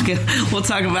we'll talk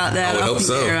about that. I hope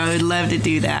so. I would love to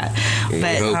do that.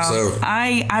 I hope so.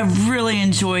 I've really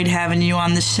enjoyed having you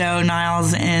on the show,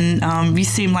 Niles, and you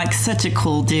seem like such a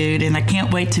cool dude, and I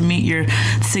can't wait to meet your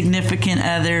significant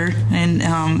other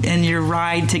and your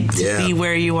ride to be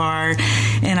where you are.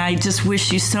 And I just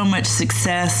wish you so much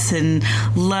success and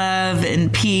love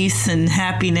and peace and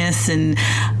happiness. And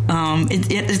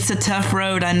it's a tough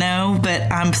road, I know,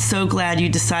 but I'm so glad you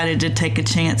decided to take a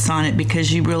chance on it,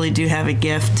 because you really do have a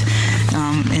gift,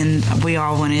 and we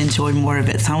all want to enjoy more of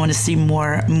it. So I want to see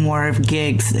more of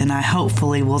gigs, and I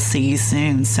hopefully will see you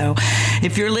soon. So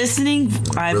if you're listening,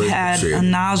 I've had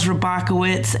Niles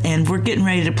Rabakowitz, and we're getting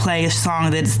ready to play a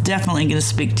song that's definitely going to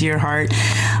speak to your heart,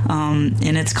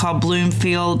 and it's called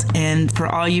Bloomfield. And for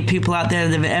all you people out there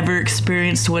that have ever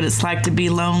experienced what it's like to be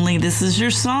lonely, this is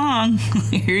your song.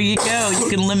 Here you go. You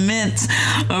can lament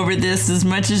over this as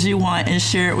much as you want and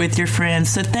share it with your friends.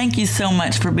 So thank you so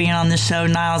much for being on the show,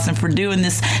 Niles, and for doing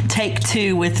this take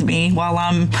 2 with me while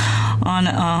I'm on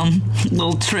a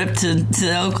little trip to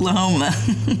Oklahoma.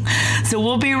 So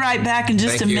we'll be right back in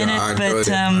just a minute. I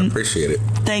appreciate it.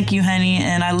 Thank you, honey,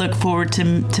 and I look forward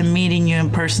to meeting you in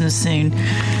person soon.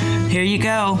 Here you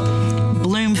go.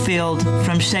 Bloomfield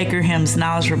from Shaker Hymns,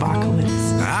 Niles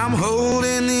Rabakowitz. I'm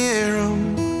holding the arrow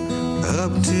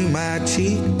up to my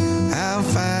cheek. I'm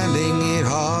finding it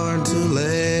hard to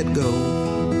let go.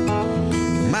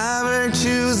 My virtue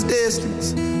is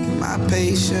distance, my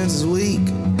patience is weak,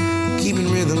 keeping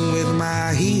rhythm with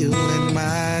my heel and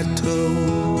my toe.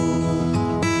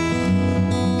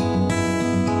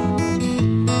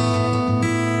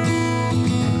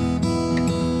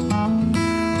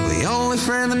 The only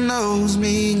friend that knows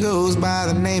me goes by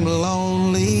the name of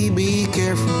Lonely. Be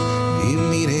careful if you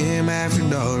meet him after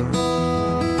dark.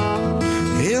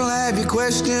 He'll have you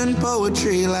question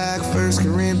poetry like 1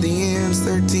 Corinthians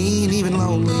 13. Even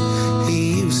lonely,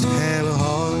 he used to have a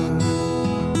heart.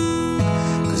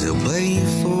 'Cause he'll play you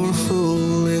for a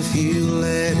fool if you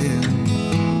let him.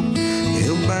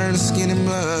 He'll burn skin and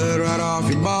blood right off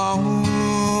your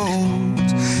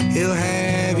bones. He'll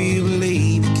have you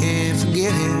believe you can't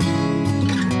forget him.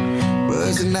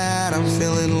 But tonight I'm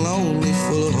feeling lonely,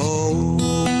 full of hope.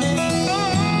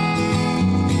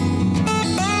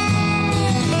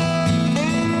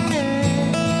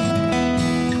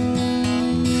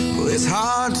 It's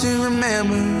hard to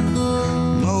remember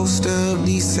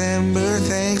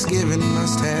even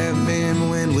must have been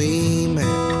when we met.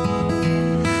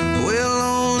 We'll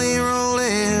only roll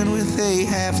in with a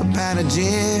half a pint of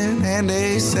gin and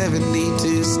a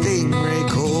 72 Stingray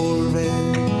Corvette.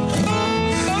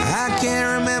 I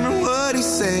can't remember what he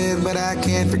said, but I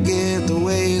can't forget the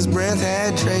way his breath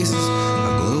had traces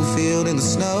of Bluefield in the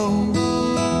snow.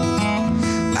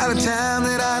 By the time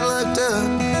that I looked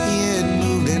up, he had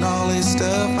moved in all his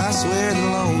stuff. I swear the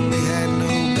lonely had no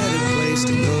better place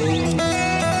to go.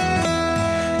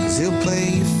 'Cause he'll play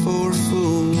you for a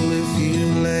fool if you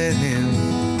let him.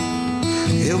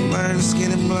 He'll burn the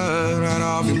skin and blood right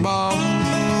off your bones.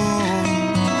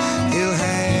 He'll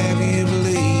have you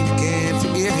believe you can't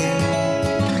forget him.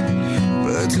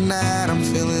 But tonight I'm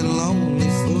feeling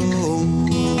lonely fool.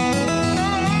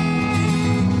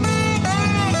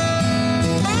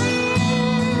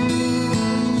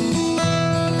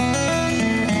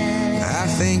 I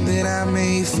think that I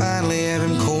may finally have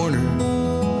him cornered.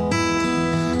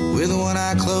 With one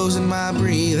eye closed and my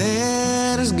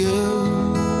breathing is good.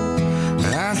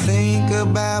 I think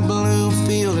about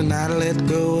Bluefield and I'd let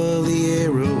go of the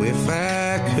arrow if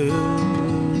I could.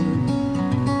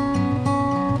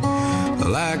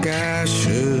 Like I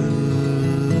should.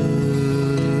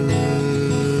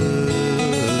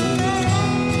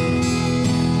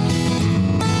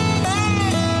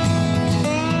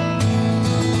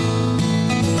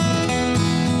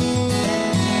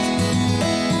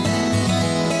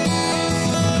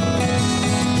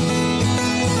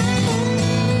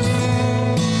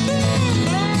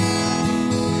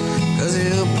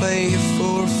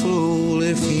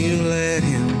 If you let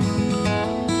him,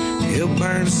 he'll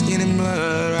burn the skin and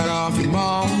blood right off your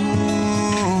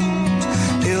bones.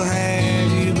 He'll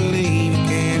have you believe you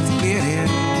can't forget him.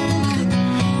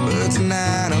 But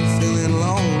tonight I'm feeling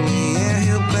lonely. Yeah,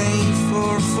 he'll play you for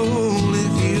a fool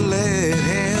if you let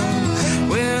him.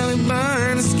 Well, he'll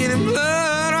burn the skin and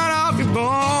blood right off your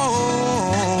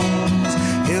bones.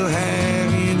 He'll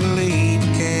have you believe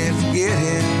you can't forget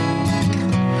him.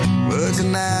 But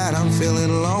tonight I'm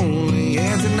feeling lonely.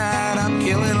 Yeah, tonight I'm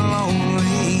killing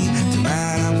lonely.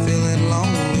 Tonight I'm feeling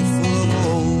lonely full of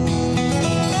hope.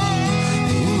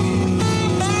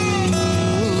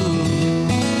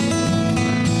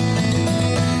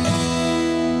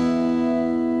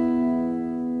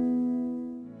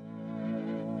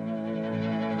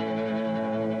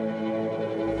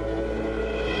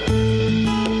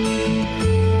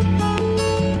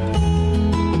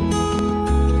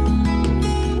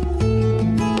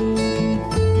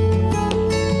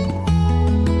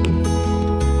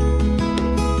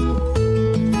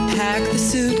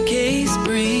 Suitcase,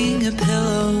 bring a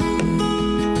pillow.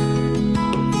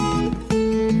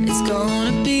 It's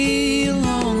gonna be a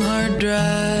long, hard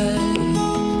drive.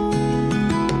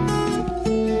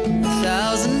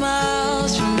 1,000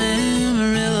 miles from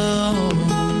Amarillo.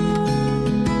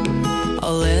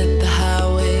 I'll let the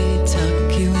highway tuck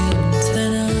you in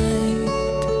tonight.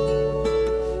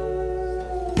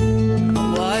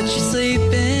 I'll watch you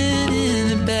sleeping in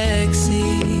the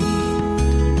backseat.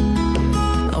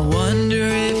 I wonder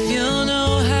if you'll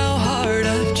know how hard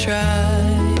I've tried.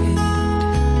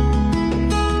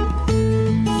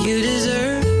 You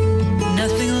deserve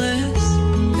nothing less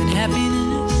than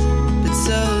happiness, but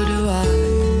so do I.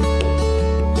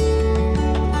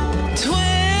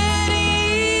 20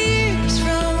 years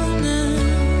from now,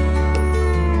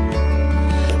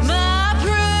 my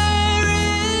prayer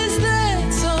is that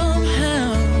somehow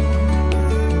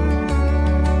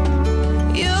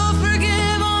you'll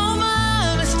forgive all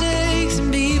my mistakes and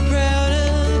be proud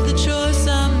of the choice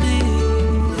I made.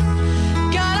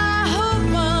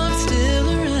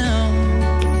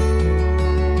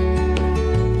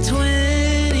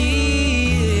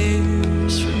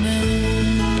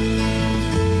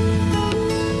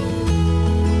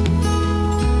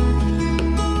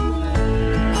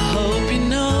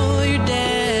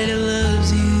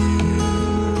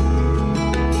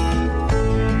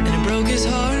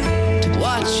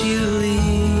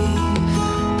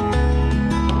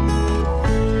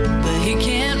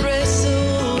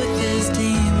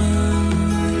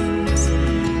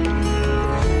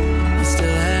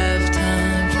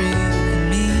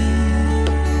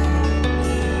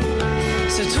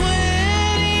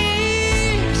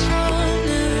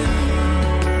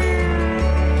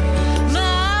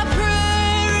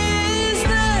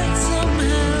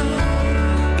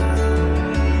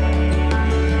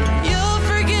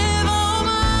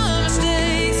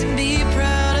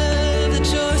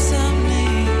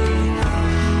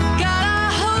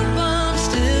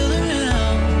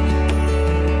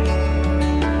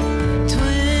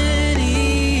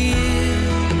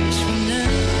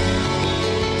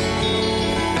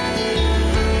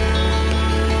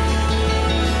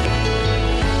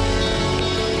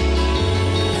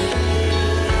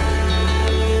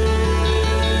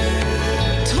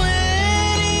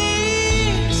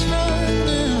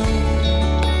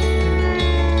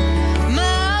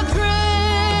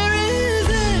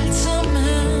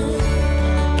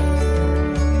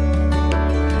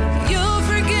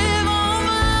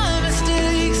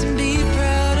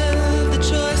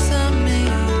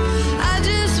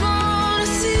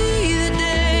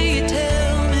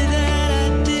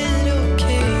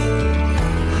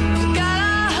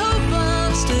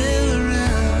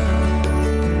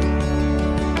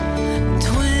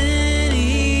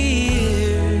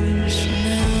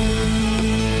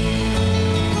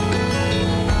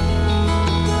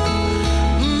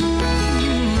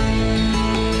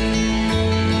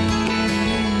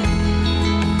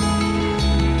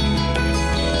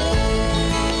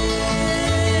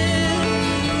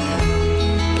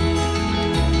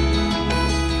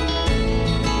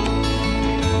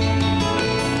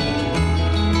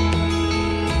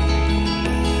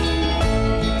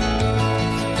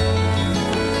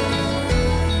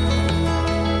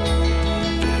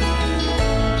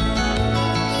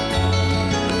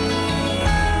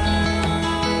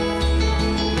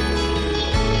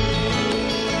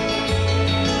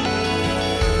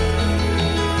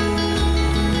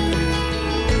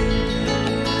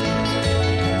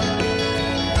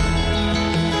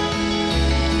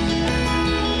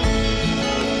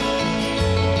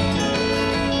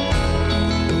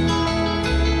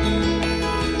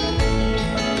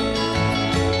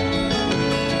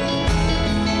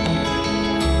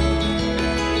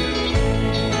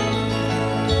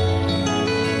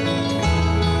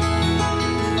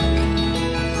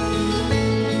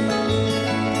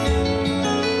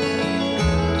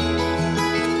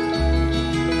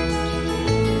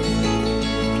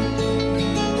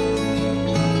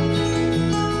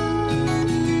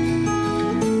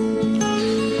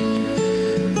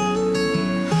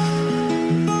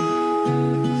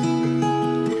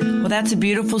 That's a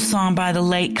beautiful song by the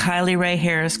late Kylie Ray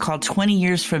Harris called 20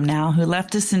 Years From Now, who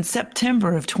left us in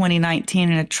September of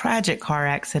 2019 in a tragic car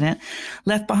accident,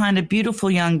 left behind a beautiful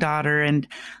young daughter. And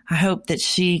I hope that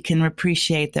she can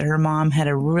appreciate that her mom had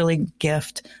a real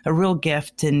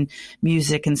gift in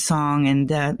music and song.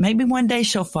 And maybe one day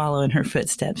she'll follow in her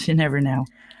footsteps. You never know.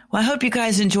 Well, I hope you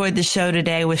guys enjoyed the show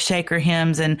today with Shaker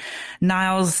Hymns and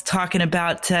Niles talking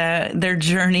about their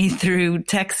journey through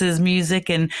Texas music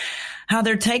and how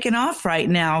they're taking off right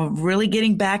now, really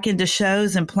getting back into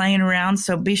shows and playing around.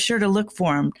 So be sure to look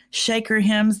for them. Shaker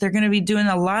Hymns, they're going to be doing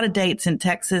a lot of dates in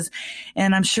Texas,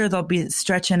 and I'm sure they'll be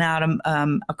stretching out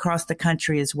across the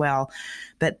country as well.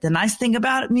 But the nice thing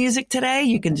about music today,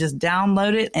 you can just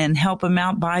download it and help them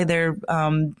out, buy their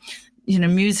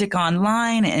music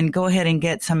online, and go ahead and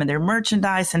get some of their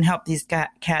merchandise and help these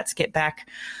cats get back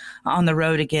on the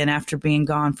road again after being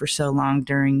gone for so long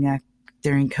during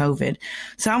COVID.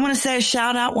 So I want to say a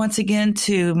shout out once again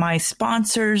to my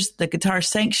sponsors, the Guitar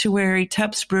Sanctuary,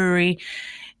 Tups Brewery,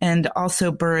 and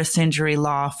also Burris Injury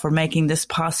Law for making this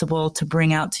possible to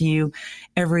bring out to you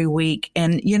every week.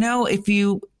 And, if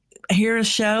you hear a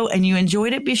show and you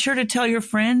enjoyed it, be sure to tell your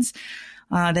friends.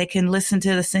 They can listen to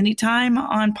this anytime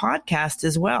on podcast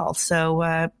as well.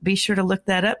 So be sure to look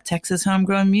that up, Texas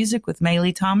Homegrown Music with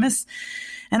Maylee Thomas.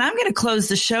 And I'm going to close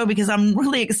the show because I'm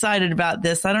really excited about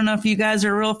this. I don't know if you guys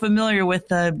are real familiar with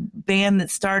the band that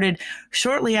started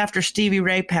shortly after Stevie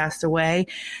Ray passed away,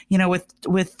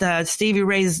 with Stevie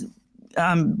Ray's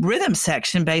rhythm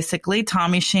section, basically.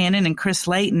 Tommy Shannon and Chris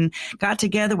Layton got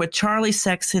together with Charlie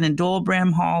Sexton and Doyle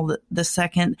Bramhall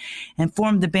II and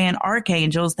formed the band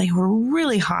Archangels. They were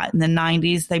really hot in the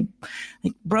 90s. They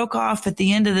broke off at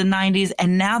the end of the 90s,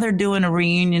 and now they're doing a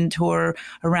reunion tour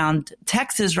around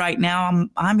Texas right now.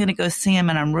 I'm going to go see them,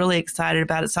 and I'm really excited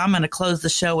about it. So I'm going to close the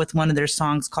show with one of their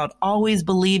songs called Always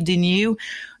Believed in You,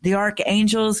 the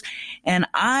Archangels. And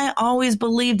I always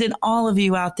believed in all of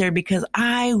you out there because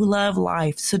I love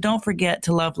life. So don't forget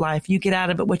to love life. You get out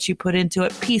of it what you put into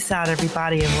it. Peace out,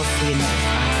 everybody, and we'll see you next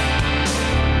time.